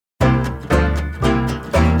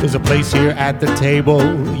There's a place here at the table.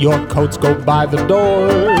 Your coats go by the door.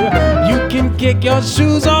 You can kick your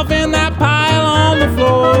shoes off in that pile on the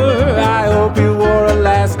floor. I hope you wore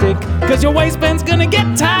elastic, cause your waistband's gonna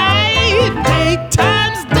get tight.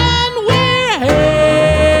 Daytime's done, we're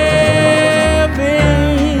having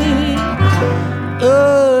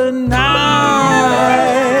a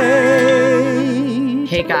night.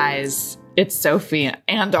 Hey guys, it's Sophie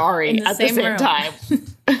and Ari at the same time.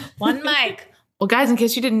 One mic. Well, guys, in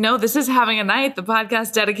case you didn't know, this is Having a Night, the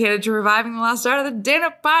podcast dedicated to reviving the lost art of the dinner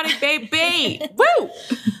party, baby. Woo!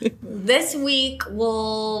 This week,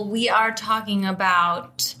 we are talking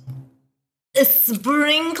about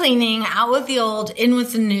spring cleaning, out with the old, in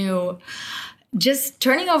with the new, just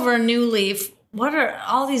turning over a new leaf. What are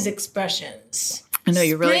all these expressions? I know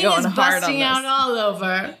you're really going hard on this. Spring is busting out all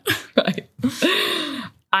over. Right.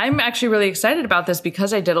 I'm actually really excited about this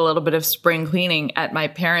because I did a little bit of spring cleaning at my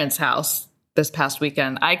parents' house this past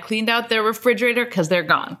weekend. I cleaned out their refrigerator because they're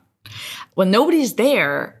gone. When nobody's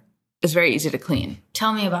there, it's very easy to clean.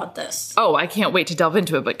 Tell me about this. Oh, I can't wait to delve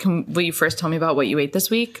into it, but will you first tell me about what you ate this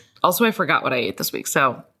week? Also, I forgot what I ate this week,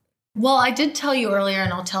 so. Well, I did tell you earlier,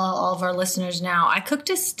 and I'll tell all of our listeners now. I cooked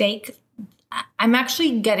a steak. I'm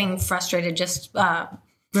actually getting frustrated just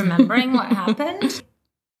remembering what happened.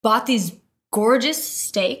 Bought these gorgeous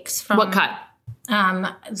steaks from... What cut?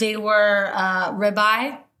 They were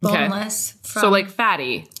ribeye. Boneless. Okay. So like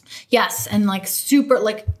fatty. Yes. And like super,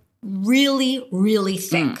 like really, really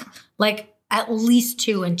thick. Like at least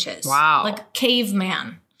 2 inches. Wow. Like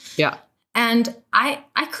caveman. Yeah. And I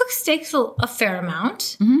cook steaks a fair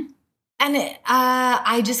amount. Mm-hmm. And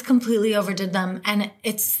I just completely overdid them. And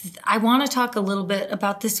I want to talk a little bit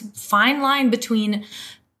about this fine line between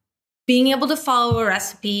being able to follow a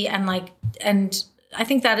recipe and I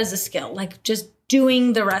think that is a skill. Like just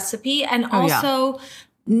doing the recipe and also...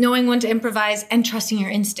 knowing when to improvise and trusting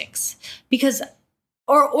your instincts, because,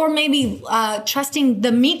 or maybe trusting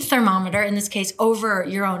the meat thermometer in this case over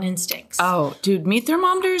your own instincts. Oh, dude, meat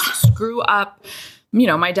thermometers screw up. You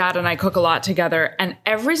know, my dad and I cook a lot together, and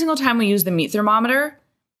every single time we use the meat thermometer,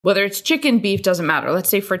 whether it's chicken, beef, doesn't matter. Let's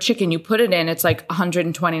say for chicken, you put it in, it's like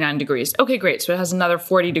 129 degrees. Okay, great. So it has another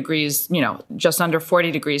 40 degrees, just under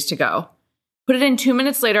 40 degrees to go. Put it in 2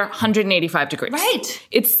 minutes later, 185 degrees. Right.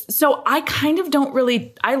 So I kind of don't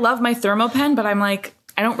really, I love my Thermopen, but I'm like,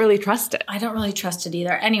 I don't really trust it. I don't really trust it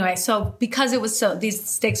either. Anyway, so because these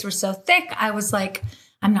steaks were so thick, I was like,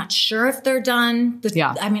 I'm not sure if they're done.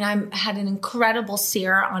 I mean, I had an incredible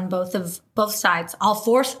sear on both sides, all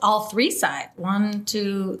 3 sides, 1,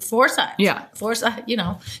 2, 4 sides. Yeah. 4 sides,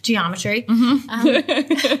 geometry.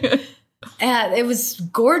 Mm-hmm. It was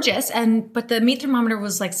gorgeous, but the meat thermometer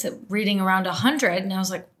was like reading around 100, and I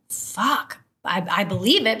was like, fuck, I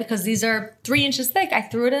believe it because these are 3 inches thick. I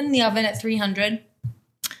threw it in the oven at 300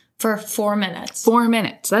 for 4 minutes. 4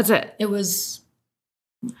 minutes, that's it. It was...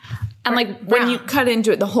 And when you cut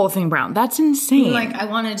into it, the whole thing brown. That's insane. Like I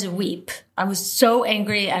wanted to weep. I was so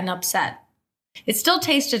angry and upset. It still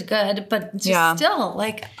tasted good, but just still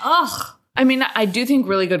like, ugh. I mean, I do think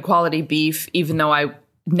really good quality beef, even though I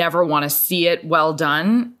never want to see it well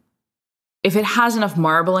done. If it has enough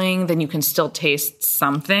marbling, then you can still taste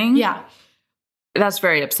something. Yeah. That's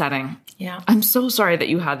very upsetting. Yeah. I'm so sorry that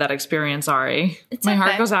you had that experience, Ari. My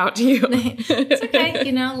heart goes out to you. It's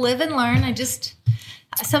okay. Live and learn.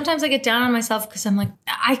 Sometimes I get down on myself because I'm like,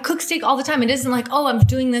 I cook steak all the time. It isn't like, oh, I'm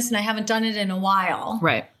doing this and I haven't done it in a while.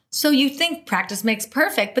 Right. So you think practice makes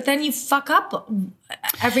perfect, but then you fuck up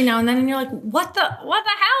every now and then and you're like, what the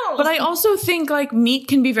hell? But I also think meat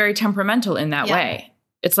can be very temperamental in that way.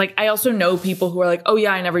 It's like, I also know people who are like, oh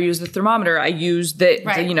yeah, I never use the thermometer. I use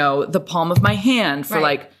the palm of my hand for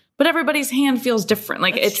but everybody's hand feels different.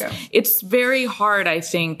 It's very hard, I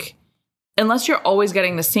think, unless you're always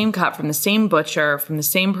getting the same cut from the same butcher, from the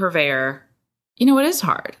same purveyor, it is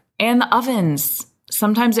hard. And the ovens.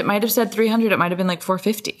 Sometimes it might have said 300. It might have been like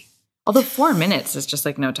 450. Although 4 minutes is just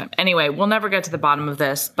like no time. Anyway, we'll never get to the bottom of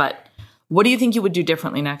this. But what do you think you would do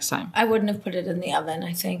differently next time? I wouldn't have put it in the oven,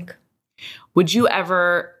 I think. Would you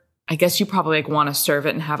ever, I guess you probably want to serve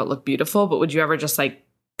it and have it look beautiful. But would you ever just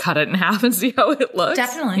cut it in half and see how it looks?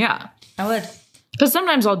 Definitely. Yeah. I would. Because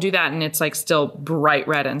sometimes I'll do that and it's still bright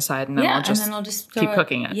red inside. And then I'll just keep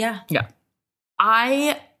cooking it. Yeah. Yeah.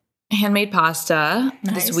 I handmade pasta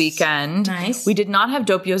this weekend. Nice. We did not have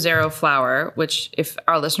Doppio Zero flour, which if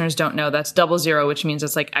our listeners don't know, that's 00, which means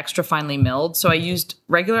it's extra finely milled. So I used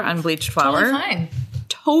regular unbleached flour. Totally fine.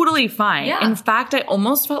 totally fine. Yeah. In fact, I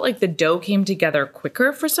almost felt like the dough came together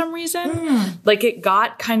quicker for some reason. Like it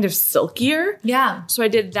got kind of silkier. Yeah. So I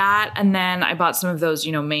did that. And then I bought some of those,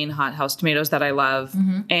 Maine hothouse tomatoes that I love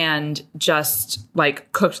and just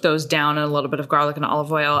like cooked those down in a little bit of garlic and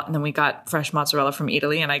olive oil. And then we got fresh mozzarella from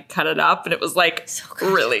Italy and I cut it up and it was like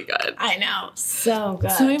really good. I know. So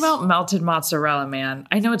good. Something about melted mozzarella, man.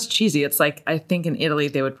 I know it's cheesy. It's like, I think in Italy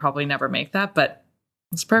they would probably never make that, but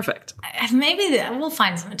it's perfect. Maybe we'll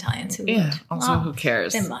find some Italians who would. Also, who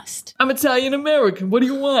cares? They must. I'm Italian-American. What do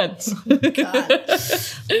you want? God.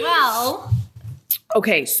 Well.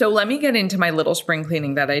 Okay, so let me get into my little spring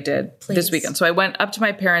cleaning that I did this weekend. So I went up to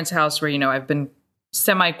my parents' house where, I've been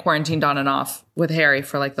semi-quarantined on and off with Harry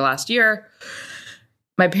for like the last year.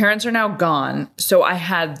 My parents are now gone. So I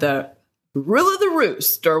had the rule of the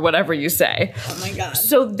roost or whatever you say. Oh my God.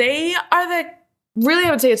 So they are really,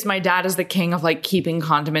 I would say it's my dad is the king of like keeping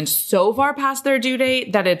condiments so far past their due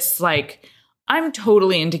date that it's like, I'm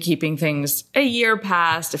totally into keeping things a year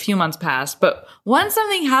past, a few months past. But once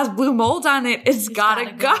something has blue mold on it, it's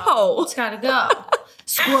gotta go. It's gotta go.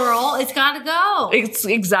 Squirrel, it's gotta go. It's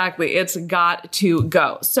got to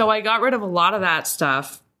go. So I got rid of a lot of that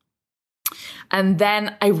stuff. And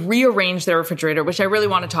then I rearranged the refrigerator, which I really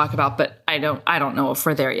want to talk about, but I don't know if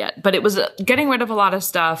we're there yet. But it was getting rid of a lot of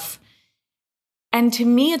stuff. And to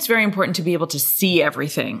me, it's very important to be able to see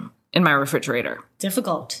everything in my refrigerator.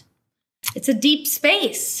 Difficult. It's a deep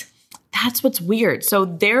space. That's what's weird. So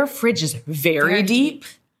their fridge is very deep.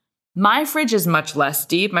 My fridge is much less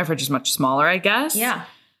deep. My fridge is much smaller, I guess. Yeah.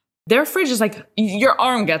 Their fridge is like, your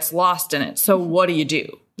arm gets lost in it. So what do you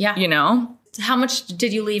do? Yeah. How much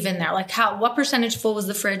did you leave in there? Like what percentage full was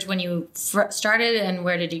the fridge when you started and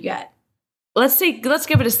where did you get? Let's give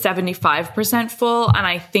it a 75% full. And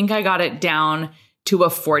I think I got it down to a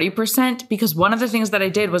 40% because one of the things that I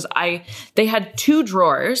did was they had 2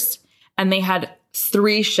 drawers and they had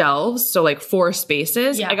 3 shelves. So like 4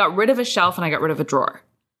 spaces. Yeah. I got rid of a shelf and I got rid of a drawer.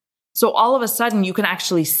 So all of a sudden you can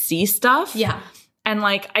actually see stuff. Yeah. And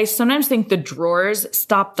like, I sometimes think the drawers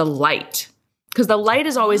stop the light because the light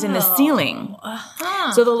is always in the ceiling.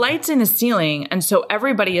 Uh-huh. So the light's in the ceiling. And so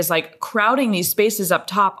everybody is like crowding these spaces up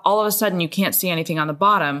top. All of a sudden you can't see anything on the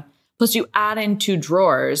bottom. Plus you add in 2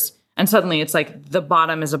 drawers and suddenly it's like the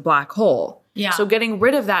bottom is a black hole. Yeah. So getting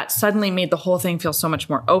rid of that suddenly made the whole thing feel so much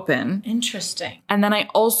more open. Interesting. And then I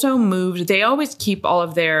also they always keep all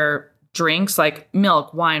of their drinks like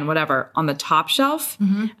milk, wine, whatever on the top shelf.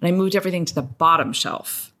 Mm-hmm. And I moved everything to the bottom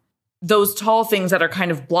shelf. Those tall things that are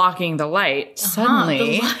kind of blocking the light,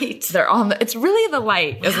 suddenly they're on it's really the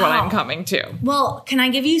light is what I'm coming to. Well, can I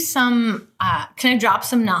give you some, can I drop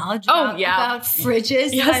some knowledge about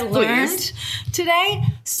fridges that I learned today?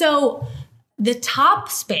 So the top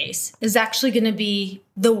space is actually going to be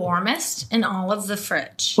the warmest in all of the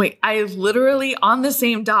fridge. Wait, I literally on the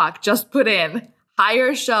same doc just put in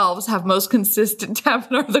higher shelves have most consistent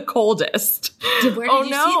temp and are the coldest. Where did you see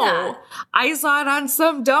that? I saw it on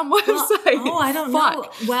some dumb website. I don't know.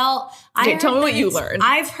 Well, tell me what you learned.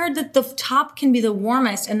 I've heard that the top can be the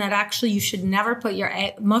warmest and that actually you should never put your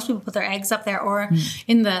egg. Most people put their eggs up there or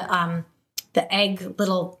in the egg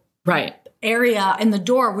little area in the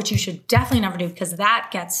door, which you should definitely never do because that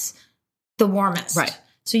gets the warmest. Right.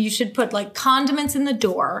 So you should put like condiments in the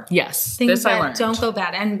door. Yes. Things that don't go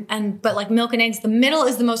bad. But like milk and eggs, the middle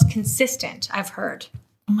is the most consistent, I've heard.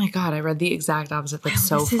 Oh my God, I read the exact opposite. That's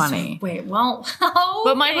so funny. Okay.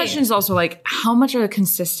 But my question is also like, how much are the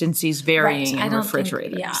consistencies varying in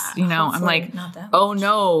refrigerators? I'm like, oh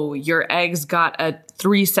no, your eggs got a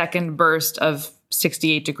 3-second burst of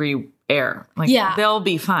 68-degree air. Like, they'll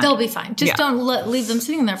be fine. They'll be fine. Just don't leave them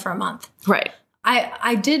sitting there for a month. Right.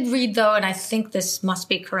 I did read, though, and I think this must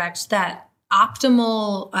be correct, that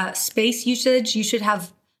optimal space usage,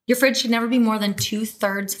 your fridge should never be more than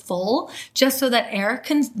 2/3 full, just so that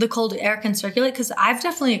the cold air can circulate. Because I've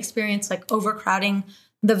definitely experienced like overcrowding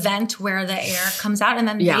the vent where the air comes out and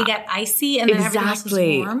then they get icy and then everything else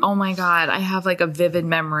is warm. Oh my God. I have like a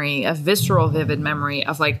visceral vivid memory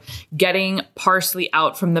of like getting parsley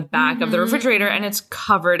out from the back of the refrigerator and it's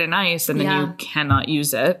covered in ice and then you cannot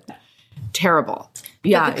use it. Terrible.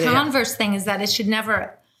 But the converse thing is that it should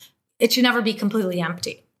never be completely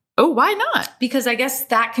empty. Oh, why not? Because I guess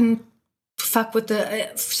that can fuck with the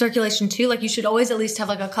circulation too. Like you should always at least have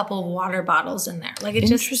like a couple of water bottles in there. Like it's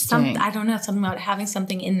just I don't know, something about having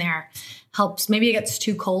something in there helps. Maybe it gets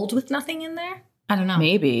too cold with nothing in there. I don't know.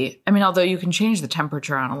 Maybe. I mean, although you can change the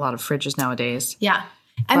temperature on a lot of fridges nowadays. Yeah.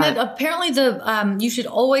 And then apparently you should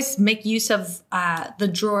always make use of the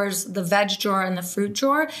drawers, the veg drawer and the fruit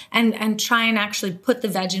drawer, and try and actually put the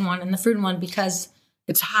veg in one and the fruit in one because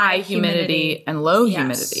It's high humidity and low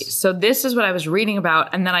humidity. So this is what I was reading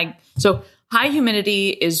about. And then so high humidity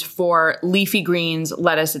is for leafy greens,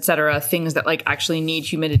 lettuce, etc., things that like actually need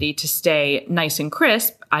humidity to stay nice and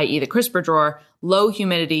crisp, i.e. the crisper drawer. Low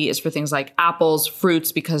humidity is for things like apples,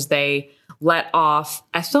 fruits, because they let off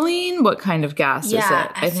ethylene. What kind of gas is it?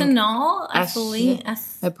 Ethanol, ethylene.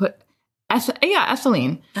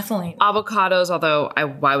 Ethylene. Ethylene. Avocados, although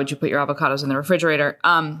why would you put your avocados in the refrigerator?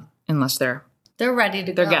 Unless they're ready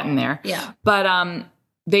to go. They're getting there. Yeah. But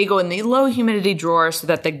they go in the low humidity drawer so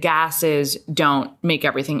that the gases don't make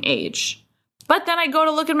everything age. But then I go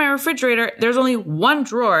to look at my refrigerator. There's only one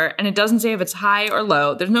drawer, and it doesn't say if it's high or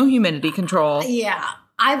low. There's no humidity control. Yeah.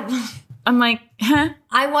 I'm like, huh?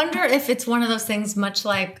 I wonder if it's one of those things much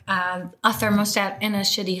like a thermostat in a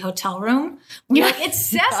shitty hotel room. Yeah. Like, it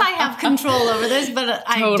says I have control over this, but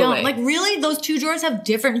I don't. Like, really, those two drawers have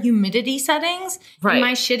different humidity settings? Right. In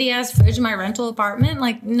my shitty-ass fridge in my rental apartment?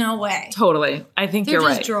 Like, no way. Totally. I think you're right.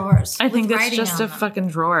 They're just drawers. I think it's just a fucking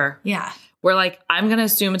drawer. Yeah. Where, like, I'm going to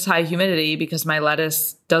assume it's high humidity because my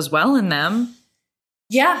lettuce does well in them.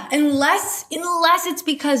 Yeah, unless it's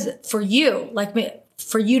because for you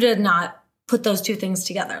to not put those two things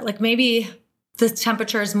together. Like maybe the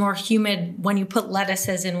temperature is more humid when you put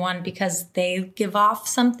lettuces in one because they give off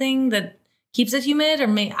something that keeps it humid, or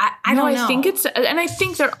I don't know. I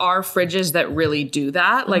think there are fridges that really do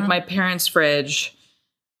that. Like my parents' fridge,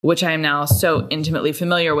 which I am now so intimately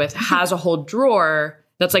familiar with, has a whole drawer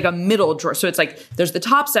that's like a middle drawer. So it's like there's the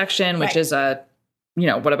top section, which is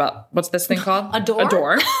what's this thing called? A door. A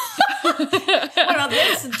door. What about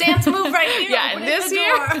this dance move right here? Yeah, and this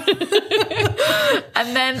here.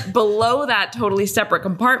 And then below that totally separate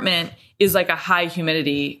compartment is like a high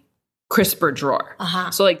humidity crisper drawer.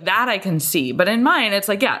 So like that I can see. But in mine, it's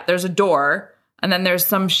like, yeah, there's a door and then there's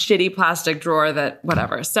some shitty plastic drawer that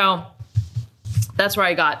whatever. So that's where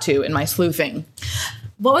I got to in my sleuthing.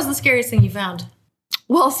 What was the scariest thing you found?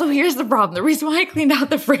 Well, so here's the problem. The reason why I cleaned out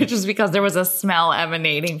the fridge was because there was a smell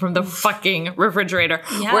emanating from the fucking refrigerator.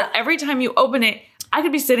 Yeah. Where every time you open it, I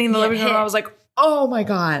could be sitting in the living room and I was like, oh my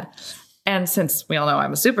God. And since we all know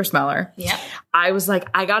I'm a super smeller, I was like,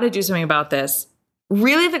 I got to do something about this.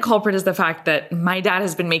 Really, the culprit is the fact that my dad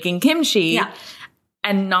has been making kimchi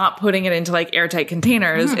and not putting it into like airtight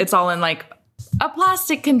containers. It's all in like a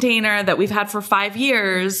plastic container that we've had for 5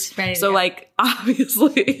 years. So like,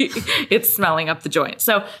 obviously it's smelling up the joint.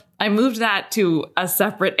 So I moved that to a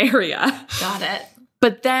separate area. Got it.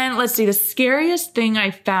 But then let's see, the scariest thing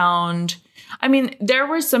I found, I mean, there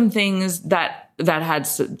were some things that had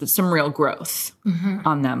some real growth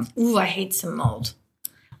on them. Ooh, I hate some mold.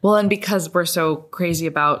 Well, and because we're so crazy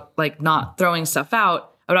about like not throwing stuff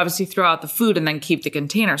out, I would obviously throw out the food and then keep the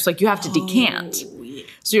container. So like you have to decant.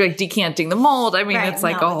 So you're like decanting the mold. I mean, it's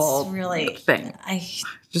like a whole thing.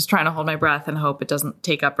 Just trying to hold my breath and hope it doesn't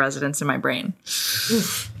take up residence in my brain.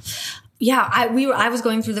 Oof. Yeah, I was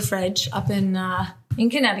going through the fridge up in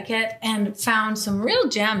Connecticut and found some real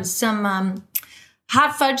gems. Some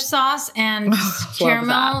hot fudge sauce and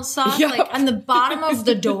caramel sauce, like on the bottom of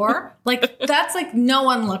the door. Like that's like no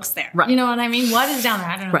one looks there. Right. You know what I mean? What is down there?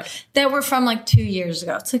 I don't know. Right. That were from like 2 years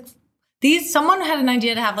ago. It's like someone had an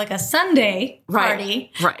idea to have like a Sunday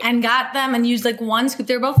party and got them and used like one scoop.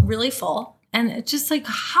 They're both really full. And it's just like,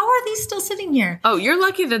 how are these still sitting here? Oh, you're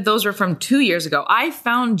lucky that those are from 2 years ago. I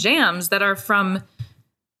found jams that are from,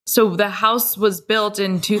 so the house was built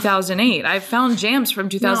in 2008. I found jams from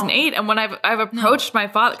 2008. No. And when I've approached my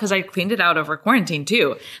father, because I cleaned it out over quarantine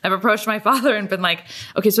too. I've approached my father and been like,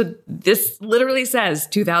 okay, so this literally says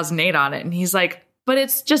 2008 on it. And he's like, but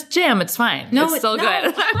it's just jam. It's fine. No, it's still good.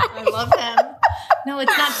 I love him. No,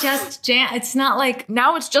 it's not just jam. It's not like...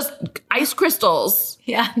 Now it's just ice crystals.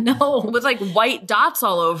 Yeah, no. With like white dots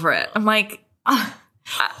all over it. I'm like...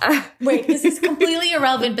 Wait, this is completely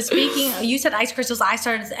irrelevant. But you said ice crystals.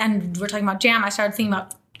 And we're talking about jam. I started thinking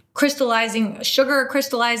about sugar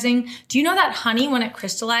crystallizing. Do you know that honey, when it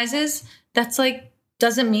crystallizes, that's like,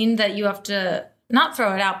 doesn't mean that you have to not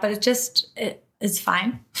throw it out, but it's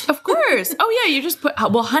fine. Of course. Oh, yeah. You just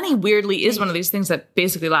honey weirdly is one of these things that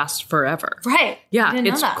basically lasts forever. Right. Yeah.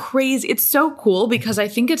 It's crazy. It's so cool because I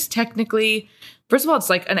think it's technically, first of all, it's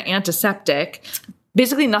like an antiseptic.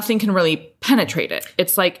 Basically, nothing can really penetrate it.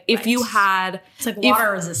 It's like if you had... It's like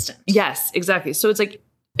water resistant. Yes, exactly. So it's like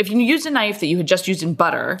if you used a knife that you had just used in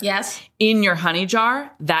butter in your honey jar,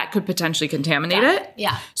 that could potentially contaminate it.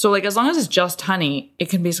 Yeah. So like as long as it's just honey, it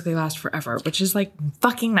can basically last forever, which is like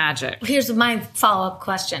fucking magic. Here's my follow-up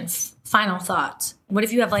question. Final thoughts. What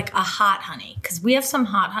if you have like a hot honey? Because we have some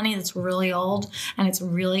hot honey that's really old and it's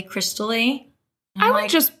really crystally. I would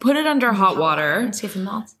just put it under hot water and see if it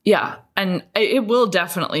melts. Yeah, and it will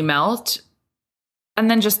definitely melt. And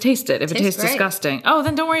then just taste it. If it tastes disgusting,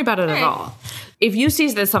 then don't worry about it at all. If you see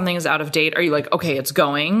that something is out of date, are you like, okay, it's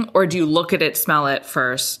going? Or do you look at it, smell it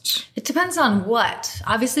first? It depends on what.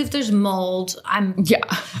 Obviously, if there's mold, Yeah.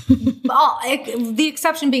 the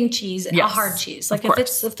exception being cheese, a hard cheese. Like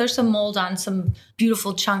if there's some mold on some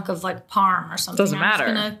beautiful chunk of like parm or something, doesn't matter.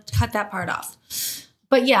 I'm just going to cut that part off.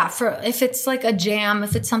 But yeah, if it's like a jam,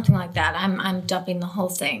 if it's something like that, I'm dumping the whole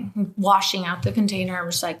thing, washing out the container,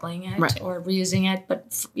 recycling it, or reusing it.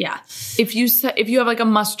 But yeah, if you have like a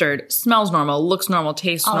mustard, smells normal, looks normal,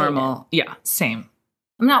 tastes normal, yeah, same.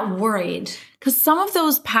 I'm not worried because some of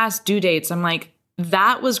those past due dates, I'm like,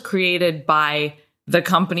 that was created by the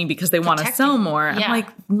company because they want to sell more. Yeah. I'm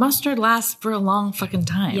like, mustard lasts for a long fucking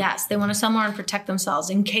time. Yes, they want to sell more and protect themselves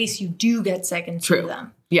in case you do get sick and chew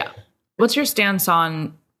them. Yeah. What's your stance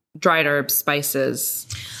on dried herbs, spices?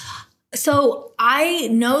 So I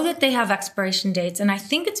know that they have expiration dates, and I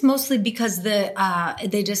think it's mostly because they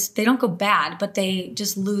don't go bad, but they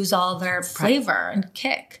just lose all their flavor and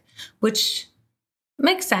kick, which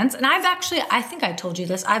makes sense. And I think I told you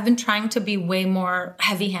this, I've been trying to be way more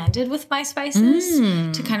heavy-handed with my spices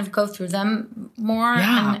to kind of go through them more.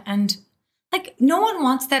 Yeah. And like, no one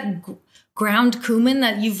wants that ground cumin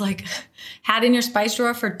that you've like had in your spice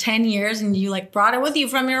drawer for 10 years and you like brought it with you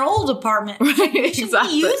from your old apartment. Right, you should be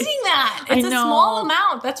using that. It's a small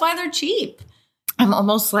amount. That's why they're cheap. I'm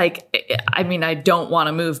almost like, I mean, I don't want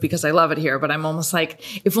to move because I love it here, but I'm almost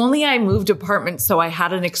like, if only I moved apartments so I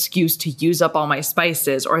had an excuse to use up all my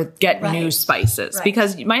spices or get new spices. Right.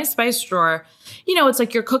 Because my spice drawer, it's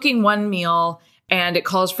like you're cooking one meal and it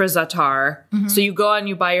calls for za'atar. Mm-hmm. So you go out and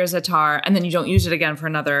you buy your za'atar and then you don't use it again for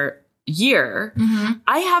another year. Mm-hmm.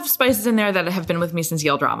 I have spices in there that have been with me since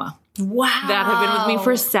Yale Drama. Wow. That have been with me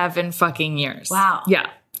for 7 fucking years. Wow. Yeah.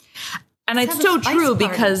 And it's so true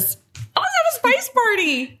because let's have a spice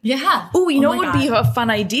party. Yeah. Oh, what would be a fun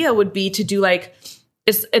idea would be to do like,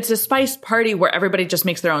 it's a spice party where everybody just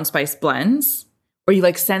makes their own spice blends. Or you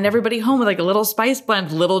like send everybody home with like a little spice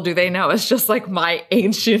blend. Little do they know, it's just like my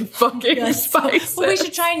ancient fucking spices. Well, we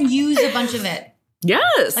should try and use a bunch of it.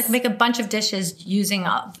 Yes. Like make a bunch of dishes using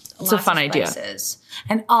it's a fun idea.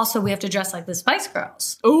 And also we have to dress like the Spice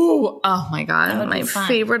Girls. Oh my God. My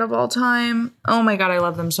favorite of all time. Oh my God. I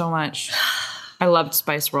love them so much. I loved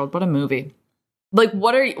Spice World. What a movie. Like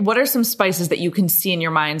what are some spices that you can see in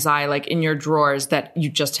your mind's eye, like in your drawers that you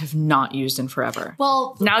just have not used in forever?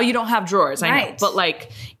 Well, now you don't have drawers. I know. But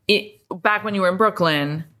like back when you were in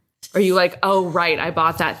Brooklyn, are you like, oh, right, I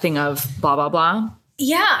bought that thing of blah, blah, blah?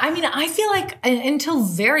 Yeah, I mean, I feel like until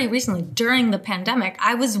very recently, during the pandemic,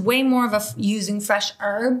 I was way more of using fresh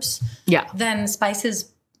herbs than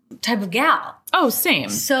spices type of gal. Oh, same.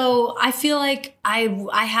 So I feel like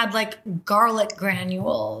I had like garlic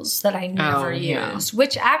granules that I never used,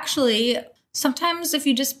 which actually sometimes if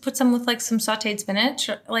you just put some with like some sauteed spinach,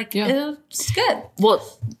 it's good. Well,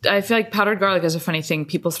 I feel like powdered garlic is a funny thing.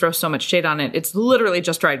 People throw so much shade on it. It's literally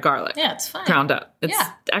just dried garlic. Yeah, it's fine. Ground up. It's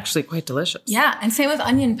actually quite delicious. Yeah, and same with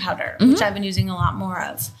onion powder, which I've been using a lot more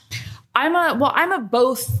of. I'm a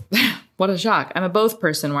both. What a shock. I'm a both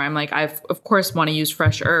person where I'm like, I of course want to use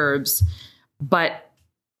fresh herbs, but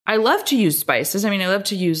I love to use spices. I mean, I love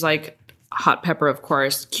to use like hot pepper, of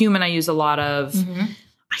course. Cumin I use a lot of. Mm-hmm.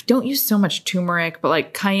 I don't use so much turmeric, but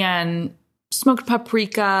like cayenne, smoked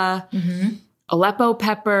paprika, Aleppo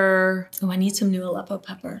pepper. Oh, I need some new Aleppo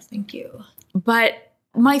pepper. Thank you. But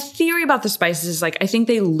my theory about the spices is like, I think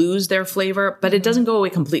they lose their flavor, but it doesn't go away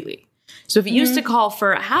completely. So if it used to call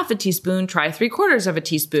for half a teaspoon, try 3/4 of a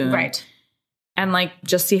teaspoon. Right. And like,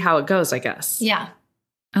 just see how it goes, I guess. Yeah.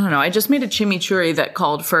 I don't know. I just made a chimichurri that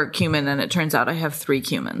called for cumin, and it turns out I have 3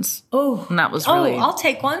 cumins. Oh. And that was really... Oh, I'll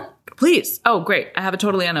take one. Please. Oh, great. I have a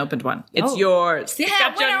totally unopened one. It's yours. Yeah, it's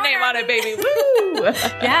got your name on it, baby. Woo!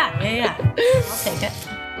 Yeah. I'll take it.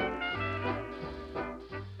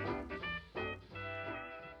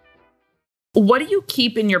 What do you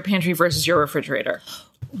keep in your pantry versus your refrigerator?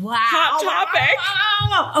 Wow. Hot topic.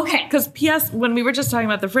 Wow. Okay. Because P.S., when we were just talking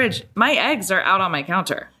about the fridge, my eggs are out on my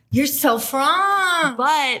counter. You're so from.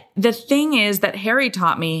 But the thing is that Harry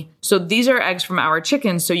taught me, so these are eggs from our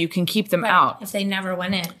chickens, so you can keep them out. If they never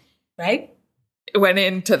went in, right? Went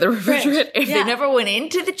into the refrigerator. If they never went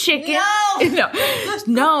into the chicken.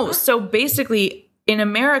 No. So basically, in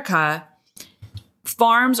America,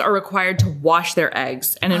 farms are required to wash their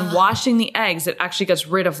eggs. And in washing the eggs, it actually gets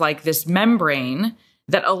rid of like this membrane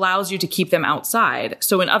that allows you to keep them outside.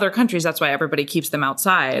 So in other countries, that's why everybody keeps them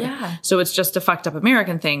outside. Yeah. So it's just a fucked up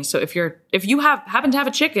American thing. So if you happen to have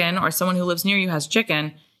a chicken or someone who lives near you has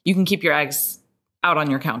chicken, you can keep your eggs out on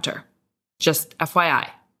your counter. Just FYI.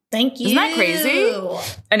 Thank you. Isn't that crazy?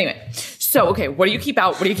 Anyway, so, okay, what do you keep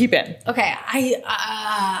out? What do you keep in? Okay,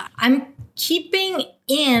 I'm keeping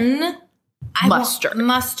in mustard.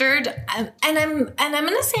 And I'm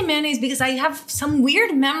gonna say mayonnaise because I have some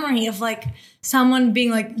weird memory of like someone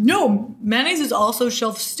being like, no, mayonnaise is also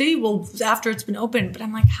shelf stable after it's been opened. But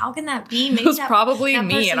I'm like, how can that be? Maybe it was probably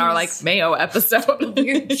me in our like mayo episode. A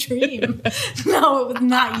weird dream. No, it was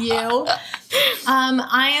not you.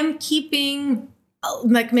 I am keeping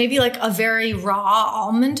like maybe like a very raw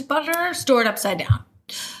almond butter stored upside down.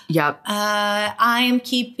 Yep. There's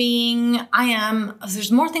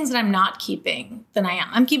more things that I'm not keeping than I am.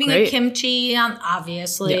 I'm keeping a kimchi,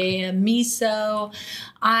 obviously, a miso.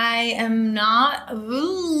 I am not,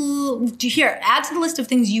 here, add to the list of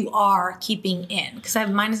things you are keeping in, because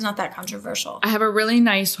mine is not that controversial. I have a really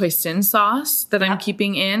nice hoisin sauce that I'm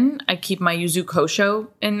keeping in. I keep my yuzu kosho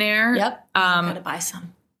in there. Yep. I'm going to buy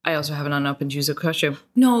some. I also have an unopened yuzu kosho.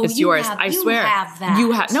 No, it's yours. I swear. You have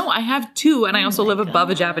that. No, I have two, and I also live above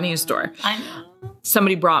a Japanese store. I know.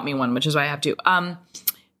 Somebody brought me one, which is why I have two.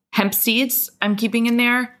 Hemp seeds I'm keeping in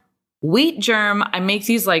there. Wheat germ. I make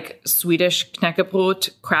these like Swedish knäckebrot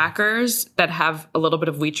crackers that have a little bit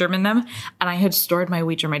of wheat germ in them, and I had stored my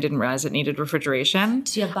wheat germ. I didn't realize it needed refrigeration.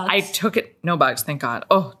 Do you have bugs? I took it. No bugs, thank God.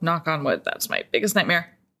 Oh, knock on wood. That's my biggest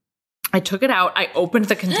nightmare. I took it out. I opened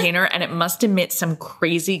the container and it must emit some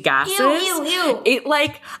crazy gases. Ew. It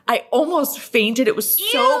I almost fainted. It was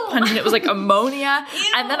so pungent. It was like ammonia.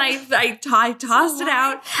 Ew. And then I tossed it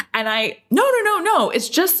out and no. It's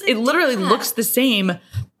just, it literally looks the same.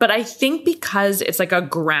 But I think because it's like a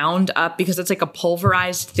ground up, because it's like a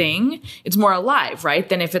pulverized thing, it's more alive, right?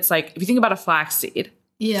 Than if it's like, if you think about a flaxseed.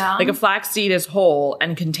 Yeah. Like a flaxseed is whole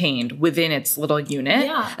and contained within its little unit.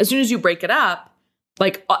 Yeah. As soon as you break it up,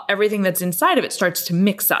 like everything that's inside of it starts to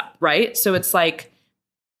mix up, right? So it's like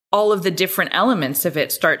all of the different elements of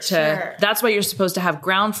it start to, that's why you're supposed to have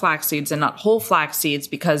ground flax seeds and not whole flax seeds,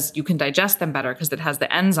 because you can digest them better because it has the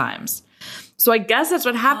enzymes. So I guess that's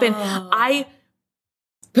what happened. I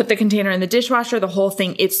put the container in the dishwasher, the whole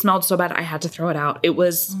thing, it smelled so bad I had to throw it out. It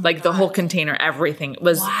was the whole container, everything. It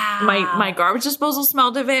was my garbage disposal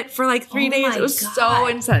smelled of it for like 3 days. It was so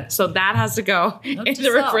intense. So that has to go in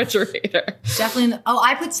the refrigerator. Definitely.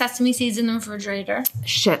 I put sesame seeds in the refrigerator.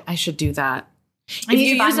 Shit, I should do that. If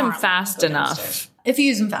you use them fast enough. If you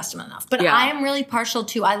use them fast enough. But I am really partial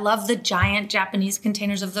to, I love the giant Japanese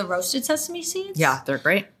containers of the roasted sesame seeds. Yeah, they're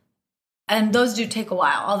great. And those do take a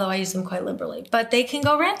while, although I use them quite liberally. But they can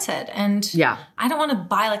go rancid. And I don't want to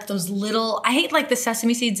buy like those little... I hate like the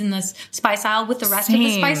sesame seeds in the spice aisle with the rest of the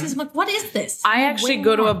spices. I'm like, what is this? I actually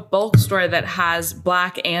go to a bulk store that has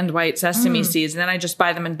black and white sesame seeds, and then I just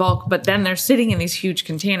buy them in bulk. But then they're sitting in these huge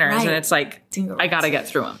containers, and it's like, I got to get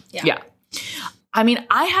through them. Yeah. I mean,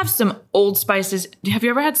 I have some old spices. Have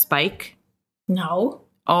you ever had Spike? No.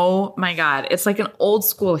 Oh my God. It's like an old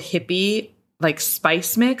school hippie like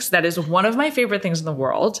spice mix that is one of my favorite things in the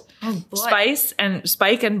world. Oh boy.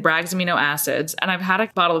 Spike and Bragg's amino acids. And I've had a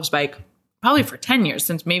bottle of Spike probably for 10 years,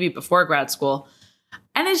 since maybe before grad school.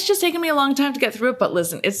 And it's just taken me a long time to get through it. But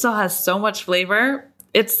listen, it still has so much flavor.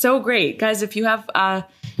 It's so great. Guys, if you have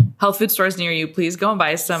health food stores near you, please go and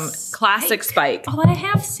buy some classic Spike. Oh, I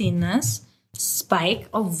have seen this. Spike.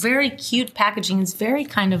 Oh, very cute packaging. It's very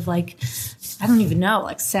kind of like, I don't even know,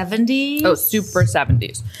 like 70s? Oh, super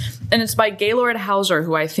 70s. And it's by Gaylord Hauser,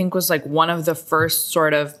 who I think was like one of the first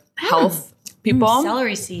sort of health people.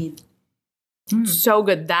 Celery seed. So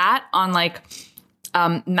good. That on like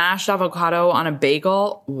mashed avocado on a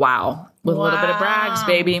bagel. Wow. With a little bit of Bragg's,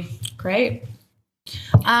 baby. Great.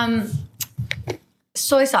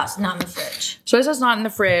 Soy sauce, not in the fridge. Soy sauce not in the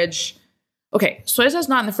fridge. Okay, soy sauce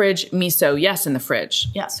not in the fridge. Miso, yes, in the fridge.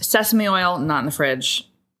 Yes. Sesame oil, not in the fridge.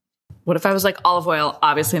 What if I was like olive oil,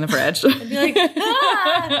 obviously in the fridge? I'd be like,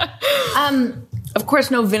 Of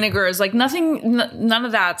course, no vinegars. Like nothing, none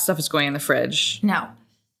of that stuff is going in the fridge. No.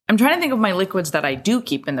 I'm trying to think of my liquids that I do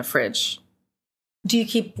keep in the fridge. Do you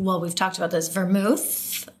keep, well, we've talked about this,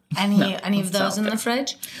 vermouth? Any of those in the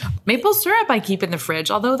fridge? Maple syrup I keep in the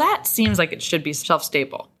fridge, although that seems like it should be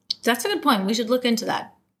shelf-stable. That's a good point. We should look into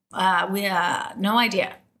that. We no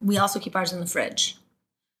idea. We also keep ours in the fridge.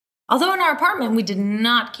 Although in our apartment, we did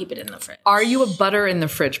not keep it in the fridge. Are you a butter in the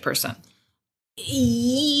fridge person?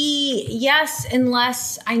 Yes,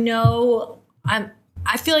 unless I know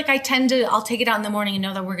I feel like I'll take it out in the morning and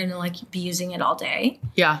know that we're going to like be using it all day.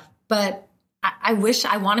 Yeah. But I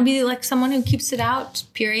want to be like someone who keeps it out,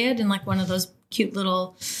 period. And like one of those cute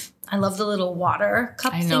little, I love the little water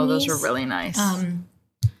cup I know, thingies. those are really nice.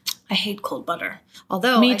 I hate cold butter.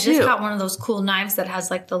 Although I just got one of those cool knives that has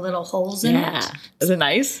like the little holes in it. Is it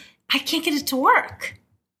nice? I can't get it to work.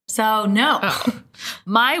 So no. Oh.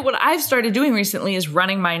 What I've started doing recently is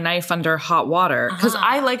running my knife under hot water because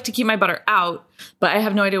I like to keep my butter out, but I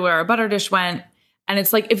have no idea where our butter dish went. And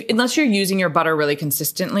it's like, unless you're using your butter really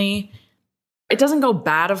consistently, it doesn't go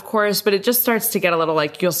bad, of course, but it just starts to get a little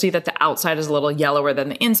like, you'll see that the outside is a little yellower than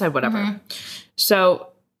the inside, whatever. So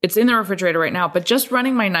it's in the refrigerator right now, but just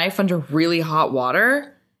running my knife under really hot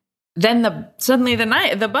water, then suddenly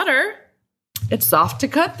the butter, it's soft to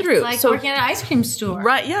cut through. It's like working at an ice cream store.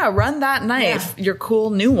 Right, yeah, run that knife, your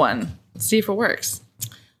cool new one. See if it works.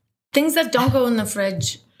 Things that don't go in the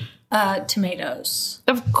fridge, tomatoes.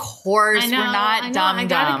 Of course, we're not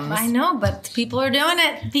dum-dums. I know, but people are doing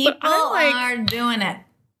it. People are doing it.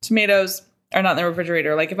 Tomatoes are not in the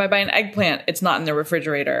refrigerator. Like if I buy an eggplant, it's not in the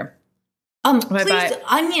refrigerator. Please,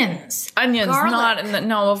 onions. Onions, garlic. Not in the,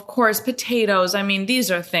 no, of course, potatoes. I mean, these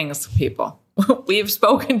are things, people. We've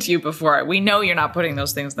spoken to you before. We know you're not putting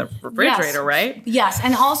those things in the refrigerator, right? Yes.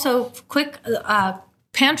 And also, quick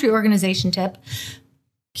pantry organization tip.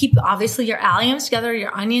 Keep, obviously, your alliums together,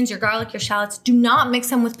 your onions, your garlic, your shallots. Do not mix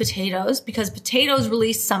them with potatoes because potatoes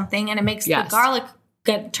release something and it makes the garlic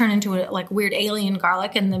turn into a like weird alien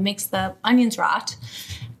garlic and then makes the onions rot.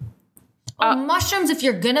 Mushrooms, if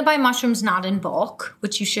you're going to buy mushrooms not in bulk,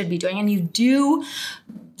 which you should be doing, and you do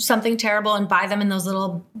something terrible and buy them in those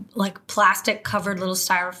little like plastic covered little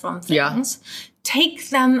styrofoam things, take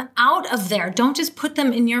them out of there. Don't just put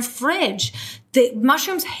them in your fridge. The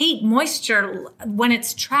mushrooms hate moisture when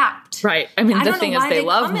it's trapped. Right. I mean, the thing is they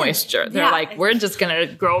love moisture. They're like, we're just going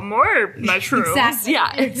to grow more mushrooms. Exactly.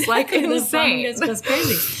 Yeah. It's like insane. It's just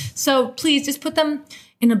crazy. So please just put them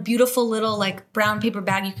in a beautiful little like brown paper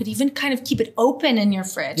bag. You could even kind of keep it open in your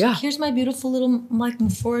fridge. Yeah. Like, here's my beautiful little like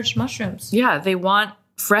foraged mushrooms. Yeah. They want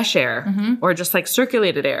fresh air or just like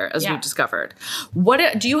circulated air, as we've discovered.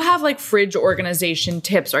 What do you have like fridge organization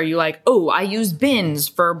tips? Are you like, oh, I use bins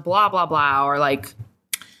for blah, blah, blah, or like...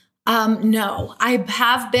 No, I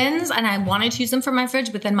have bins and I wanted to use them for my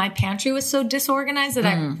fridge, but then my pantry was so disorganized that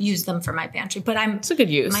I used them for my pantry. But it's a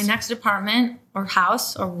good use. My next apartment or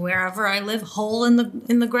house or wherever I live, hole in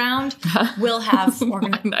the ground, will have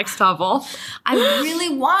organized. Next hovel. I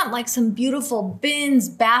really want like some beautiful bins,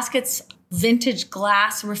 baskets, vintage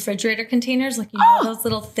glass refrigerator containers, like those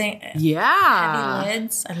little things. Yeah, heavy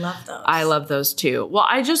lids. I love those. I love those too. Well,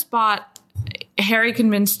 I just bought. Harry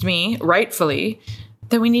convinced me, rightfully,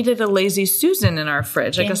 that we needed a Lazy Susan in our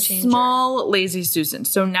fridge, like a small Lazy Susan.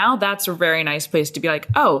 So now that's a very nice place to be like,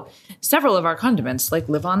 oh, several of our condiments like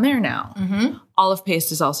live on there now. Olive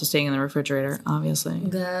paste is also staying in the refrigerator, obviously.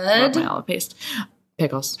 Good. Love my olive paste.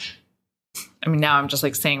 Pickles. I mean, now I'm just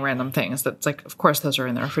like saying random things. That's like, of course, those are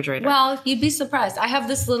in the refrigerator. Well, you'd be surprised. I have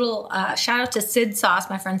this little shout out to Sid Sauce.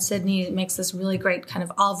 My friend Sydney makes this really great kind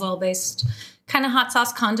of olive oil based kind of hot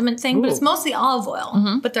sauce condiment thing, but it's mostly olive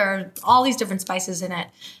oil. But there are all these different spices in it.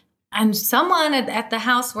 And someone at the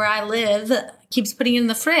house where I live keeps putting it in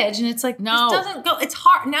the fridge, and it's like, no, this doesn't go. It's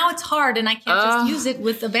hard. Now it's hard, and I can't just use it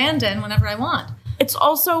with abandon whenever I want. It's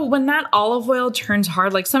also when that olive oil turns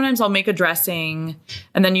hard, like sometimes I'll make a dressing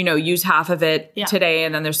and then, use half of it today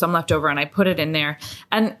and then there's some left over and I put it in there.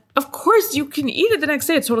 And of course you can eat it the next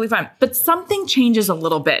day. It's totally fine. But something changes a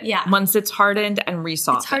little bit once it's hardened and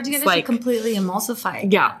re-softened. It's hard to get it to completely emulsify.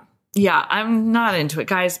 Yeah. Yeah, I'm not into it.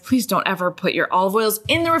 Guys, please don't ever put your olive oils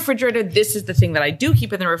in the refrigerator. This is the thing that I do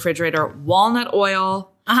keep in the refrigerator. Walnut oil.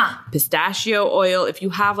 Pistachio oil. If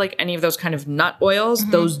you have like any of those kind of nut oils,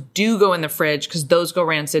 those do go in the fridge because those go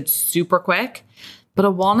rancid super quick. But a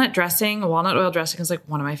walnut oil dressing is like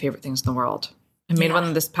one of my favorite things in the world. I made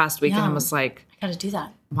one this past week and I was like, I gotta do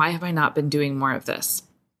that. Why have I not been doing more of this?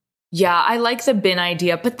 Yeah, I like the bin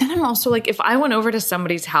idea, but then I'm also like, if I went over to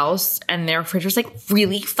somebody's house and their fridge was like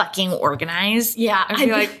really fucking organized, I'd be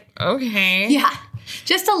like, okay. Yeah,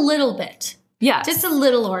 just a little bit. Yeah. Just a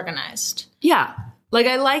little organized. Yeah. Like,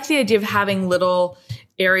 I like the idea of having little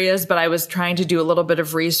areas, but I was trying to do a little bit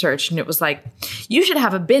of research and it was like, you should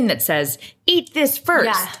have a bin that says, eat this first.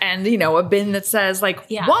 Yeah. And, a bin that says like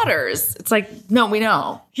waters. It's like, no, we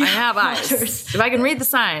know. I have eyes. If I can read the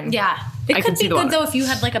sign. Yeah. It could be good though if you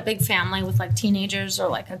had like a big family with like teenagers or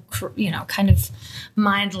like a, kind of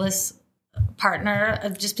mindless partner,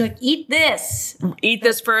 just be like, eat this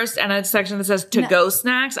first, and a section that says to go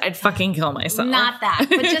snacks. I'd fucking kill myself. Not that,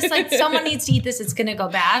 but just like someone needs to eat this, it's gonna go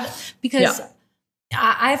bad because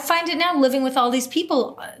I find it now living with all these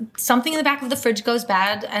people, something in the back of the fridge goes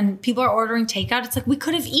bad and people are ordering takeout. It's like, we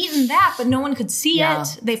could have eaten that, but no one could see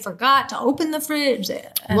it. They forgot to open the fridge.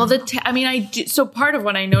 Well, so part of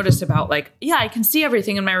what I noticed about like, I can see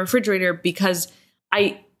everything in my refrigerator because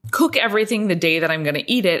I cook everything the day that I'm going to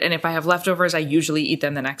eat it. And if I have leftovers, I usually eat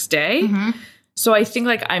them the next day. Mm-hmm. So I think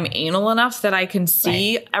like I'm anal enough that I can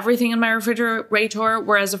see everything in my refrigerator.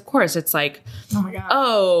 Whereas of course it's like, oh my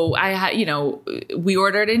God, I had, we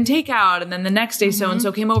ordered in takeout and then the next day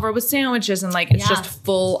so-and-so came over with sandwiches and like, it's just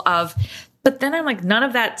full of, but then I'm like, none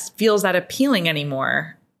of that feels that appealing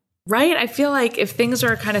anymore. Right. I feel like if things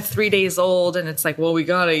are kind of 3 days old and it's like, well, we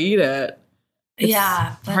got to eat it. It's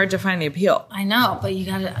hard to find the appeal. I know, but you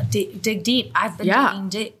got to dig deep. I've been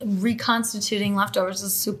reconstituting leftovers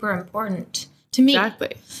is super important. To me.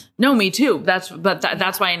 Exactly. No, me too. That's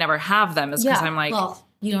why I never have them is because I'm like,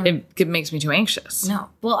 it makes me too anxious. No.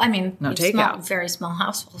 Well, I mean, no takeout. Very small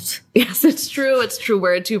households. Yes, it's true. It's true.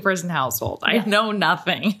 We're a 2-person household. I know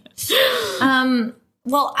nothing.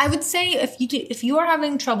 Well, I would say if you are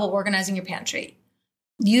having trouble organizing your pantry,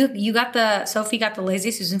 Sophie got the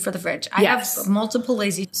Lazy Susan for the fridge. I have multiple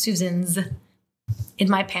Lazy Susans in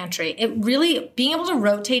my pantry. It really, being able to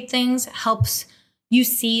rotate things helps. You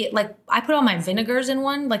see, like, I put all my vinegars in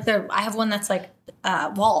one. Like, I have one that's like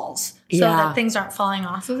walls, so that things aren't falling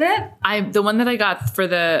off of it. The one that I got for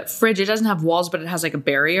the fridge, it doesn't have walls, but it has like a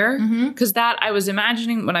barrier. Because that I was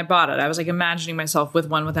imagining when I bought it, I was like imagining myself with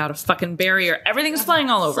one without a fucking barrier. Everything's flying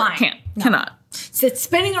all over. Cannot. So it's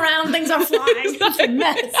spinning around. Things are flying. It's a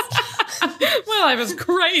mess. My life is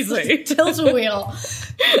crazy. Tilt a wheel.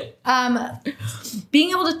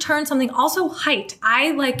 Being able to turn something. Also, height.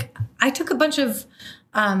 I took a bunch of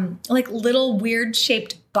like little weird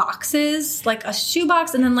shaped boxes, like a shoe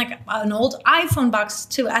box, and then like an old iPhone box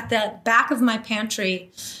too at the back of my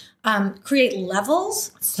pantry. Create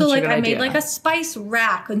levels. So like I made like a spice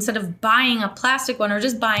rack instead of buying a plastic one or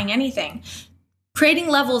just buying anything. Creating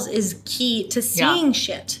levels is key to seeing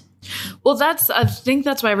shit. Well, I think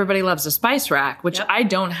that's why everybody loves a spice rack, which I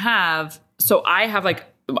don't have. So I have like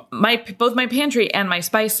both my pantry and my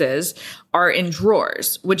spices are in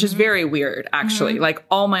drawers, which is very weird, actually. Like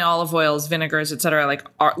all my olive oils, vinegars, etc., like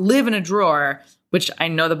live in a drawer, which I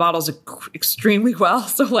know the bottles extremely well.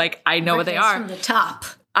 So like I know what they are from the top.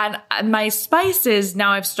 And my spices,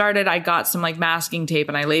 now I got some like masking tape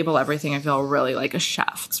and I label everything. I feel really like a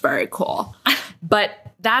chef. It's very cool. But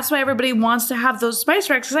that's why everybody wants to have those spice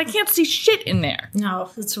racks because I can't see shit in there. No,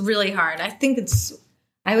 it's really hard. I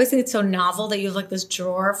always think it's so novel that you have like this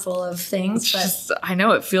drawer full of things. But I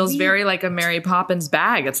know it feels very like a Mary Poppins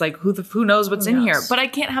bag. It's like who knows what's in here. But I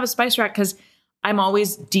can't have a spice rack because I'm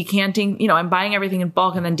always decanting. I'm buying everything in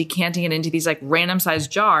bulk and then decanting it into these like random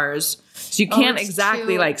sized jars. So you can't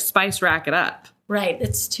exactly like spice rack it up. Right.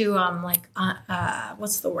 It's too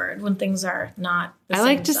what's the word when things are not the I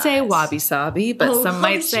like to size. Say wabi-sabi, but some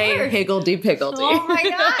might say higgledy-piggledy. Oh my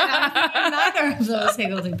God. I'm neither of those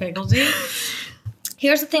higgledy-piggledy.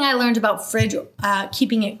 Here's the thing I learned about fridge,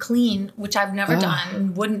 keeping it clean, which I've never done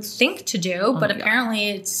and wouldn't think to do, but apparently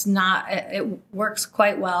it's not, it works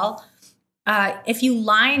quite well. If you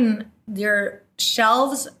line your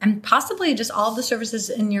shelves and possibly just all of the surfaces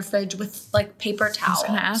in your fridge with like paper towels. I was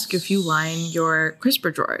going to ask if you line your crisper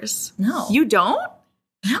drawers. No. You don't?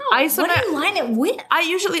 No. What do you line it with?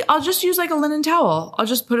 I'll just use like a linen towel. I'll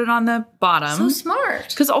just put it on the bottom. So smart.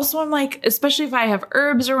 Because also I'm like, especially if I have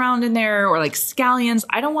herbs around in there or like scallions,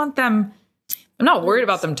 I don't want them. I'm not worried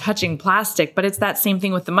about them touching plastic, but it's that same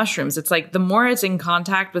thing with the mushrooms. It's like the more it's in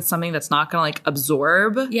contact with something that's not going to like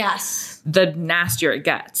absorb, the nastier it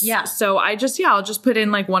gets. Yeah. So I'll just put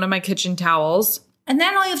in like one of my kitchen towels. And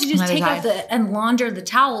then all you have to do is take out and launder the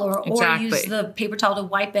towel or use the paper towel to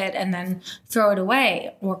wipe it and then throw it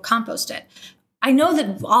away or compost it. I know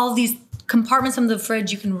that all of these compartments of the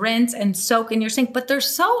fridge you can rinse and soak in your sink, but they're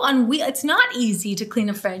so unwieldy. It's not easy to clean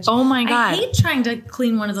a fridge. Oh my God. I hate trying to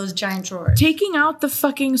clean one of those giant drawers. Taking out the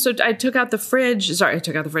I took out the fridge.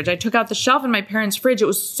 I took out the shelf in my parents' fridge. It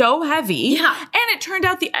was so heavy. Yeah. And it turned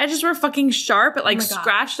out the edges were fucking sharp. It like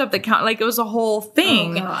scratched up the counter. Like it was a whole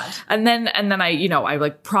thing. Oh God. And then I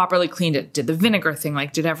like properly cleaned it, did the vinegar thing,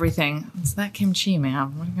 like did everything. It's that kimchi,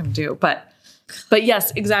 man. What are you going to do? But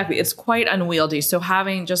yes, exactly. It's quite unwieldy. So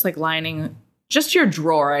having just like lining just your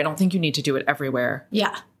drawer, I don't think you need to do it everywhere.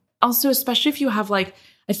 Yeah. Also, especially if you have like,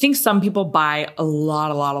 I think some people buy a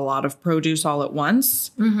lot of produce all at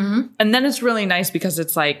once. Mm-hmm. And then it's really nice because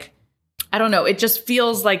it's like, I don't know, it just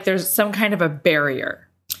feels like there's some kind of a barrier.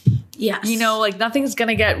 Yes. Like nothing's going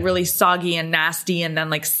to get really soggy and nasty and then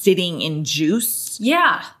like sitting in juice.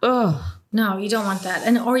 Yeah. Ugh. No, you don't want that.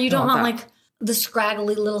 Or you don't want like the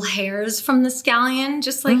scraggly little hairs from the scallion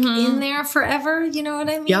just like in there forever. You know what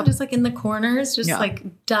I mean? Yep. Just like in the corners, just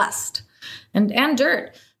like dust and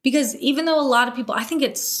dirt. Because even though a lot of people, I think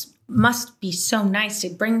must be so nice to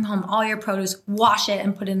bring home all your produce, wash it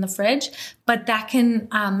and put it in the fridge, but that can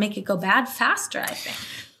make it go bad faster, I think.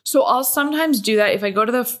 So I'll sometimes do that if I go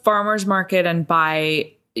to the farmer's market and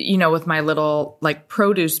buy, with my little like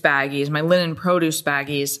produce baggies, my linen produce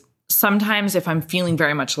baggies. Sometimes if I'm feeling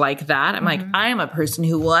very much like that, I'm like, I am a person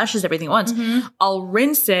who washes everything at once. I'll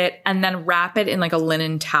rinse it and then wrap it in like a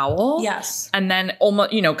linen towel. Yes. And then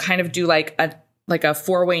almost, kind of do like a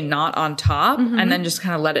 4-way knot on top and then just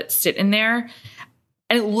kind of let it sit in there.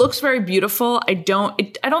 And it looks very beautiful. I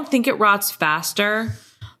don't think it rots faster,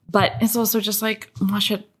 but it's also just like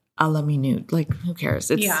wash it a la minute. Like who cares?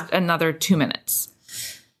 It's another 2 minutes.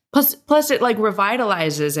 Plus it like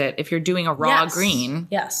revitalizes it if you're doing a raw green.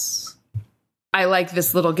 Yes. I like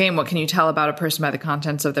this little game. What can you tell about a person by the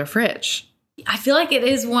contents of their fridge? I feel like it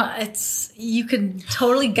is you could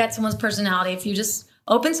totally get someone's personality if you just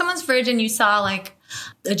open someone's fridge and you saw like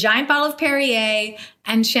a giant bottle of Perrier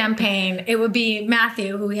and champagne. It would be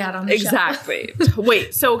Matthew, who we had on the show. Exactly.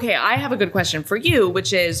 Wait, so okay, I have a good question for you,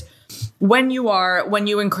 which is when you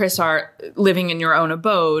and Chris are living in your own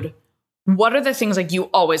abode, what are the things like you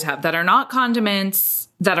always have that are not condiments,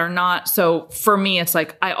 that are not, so for me, it's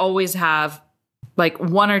like I always have like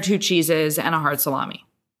 1 or 2 cheeses and a hard salami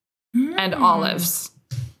and olives.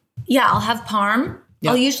 Yeah, I'll have Parm.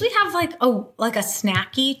 Yep. I'll usually have like a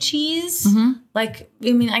snacky cheese. Like,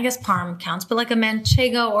 I mean, I guess Parm counts, but like a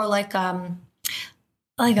Manchego or like a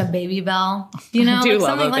Baby Bell, I do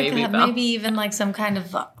love a Baby Bell. Maybe even like some kind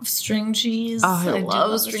of string cheese. Oh, I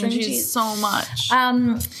love string cheese so much.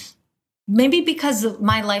 Maybe because of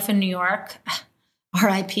my life in New York,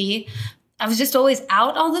 RIP, I was just always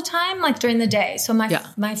out all the time, like during the day. So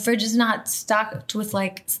my fridge is not stocked with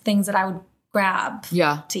like things that I would grab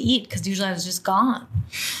to eat because usually I was just gone.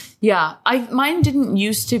 Yeah, mine didn't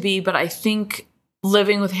used to be, but I think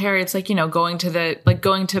living with Harry, it's like, going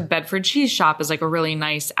to Bedford Cheese Shop is like a really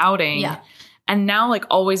nice outing. Yeah. And now like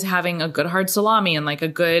always having a good hard salami and like a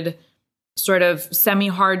good sort of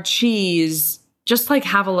semi-hard cheese, just like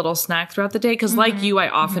have a little snack throughout the day. Cause like you, I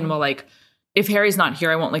often will like, if Harry's not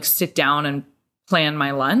here, I won't like sit down and plan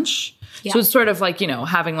my lunch. Yeah. So it's sort of like,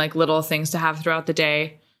 having like little things to have throughout the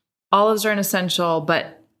day. Olives are an essential,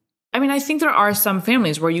 but I mean, I think there are some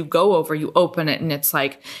families where you go over, you open it and it's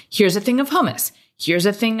like, here's a thing of hummus. Here's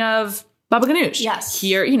a thing of baba ganoush. Yes.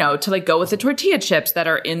 Here, to like go with the tortilla chips that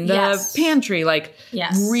are in the pantry, like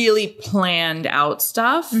really planned out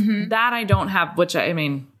stuff that I don't have, which I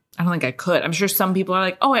mean, I don't think I could. I'm sure some people are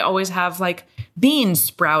like, oh, I always have like beans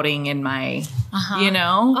sprouting in my,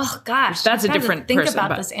 Oh gosh. That's a different think person. Think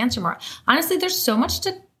about this answer more. Honestly, there's so much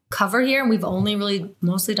to cover here and we've only really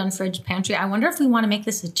mostly done fridge pantry. I wonder if we want to make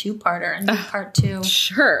this a 2-parter and do part 2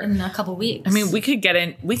 in a couple weeks. I mean, we can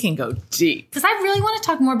go deep. Because I really want to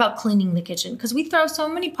talk more about cleaning the kitchen because we throw so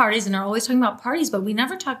many parties and are always talking about parties, but we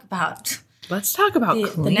never talk about Let's talk about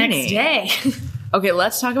cleaning. The next day. Okay,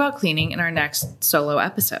 let's talk about cleaning in our next solo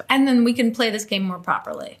episode. And then we can play this game more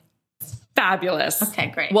properly. Fabulous. Okay,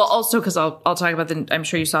 great. Well, also because I'll talk about I'm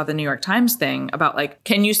sure you saw the New York Times thing about like,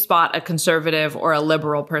 can you spot a conservative or a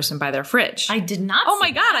liberal person by their fridge? I did not. Oh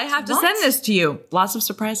my God, I have to send this to you. Lots of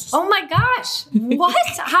surprises. Oh my gosh. What?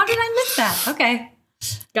 How did I miss that? Okay.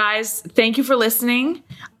 Guys, thank you for listening.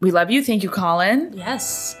 We love you. Thank you, Colin.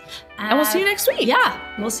 Yes. And we'll see you next week. Yeah,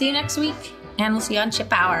 we'll see you next week. And we'll see you on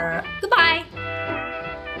Chip Hour. Goodbye.